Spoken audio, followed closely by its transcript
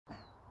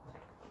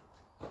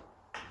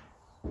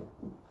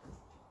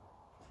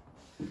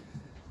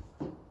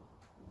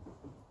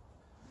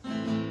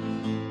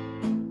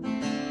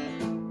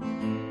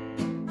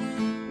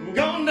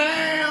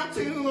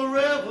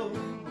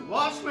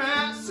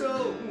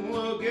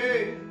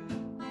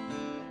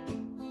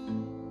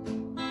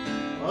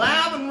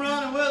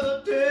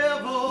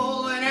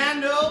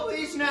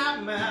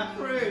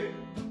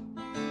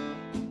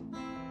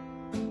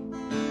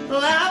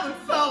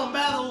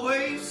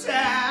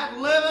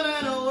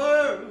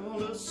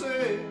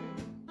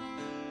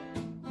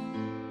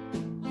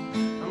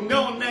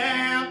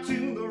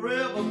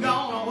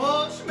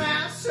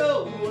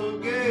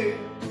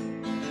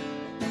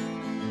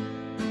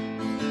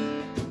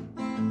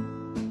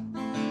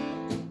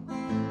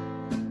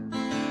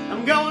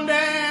I'm going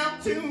down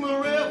to the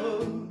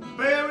river,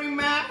 bury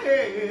my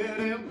head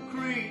in the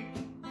creek.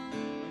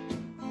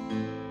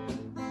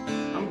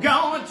 I'm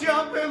gonna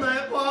jump in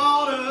that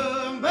water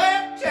and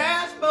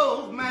baptize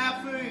both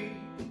my feet.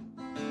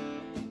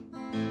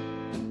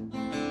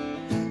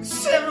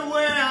 'Cause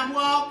everywhere I'm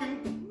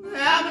walking,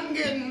 I've been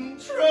getting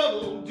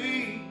trouble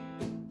deep.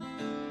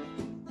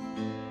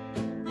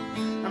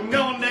 I'm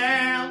going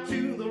down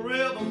to the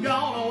river,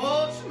 gonna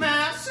wash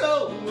my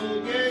soul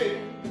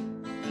again.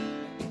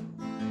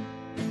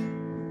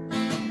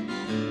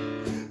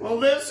 Well,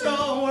 this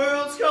whole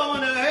world's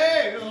going to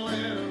hell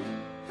in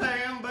a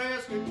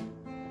handbasket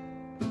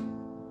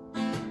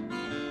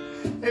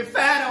if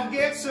I don't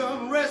get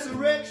some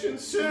resurrection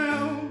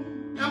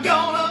soon. I'm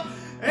gonna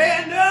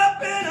end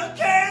up in a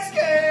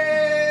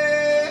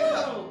casket.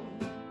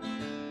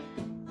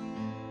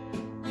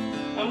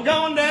 I'm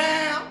going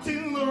down to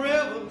the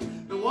river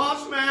to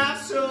wash my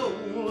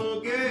soul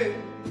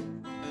again.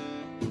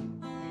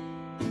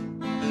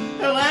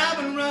 Hell, I've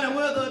been running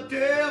with the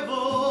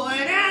devil,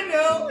 and I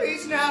know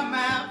he's not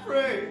my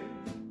friend.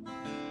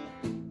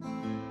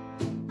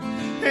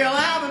 Hell,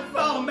 I've been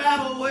falling by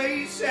the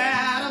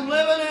wayside. I'm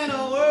living in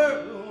a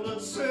world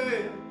of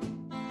sin.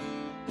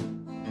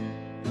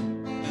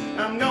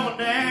 I'm going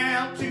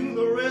down to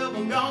the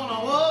river, gonna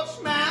wash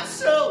my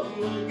soul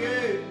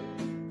again.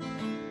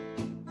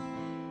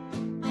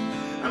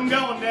 I'm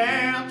going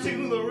down to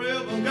the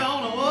river,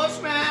 gonna wash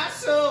my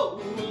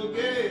soul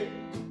again.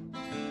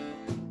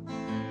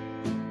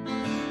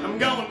 I'm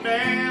going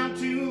down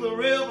to the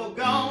river,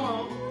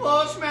 gonna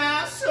wash my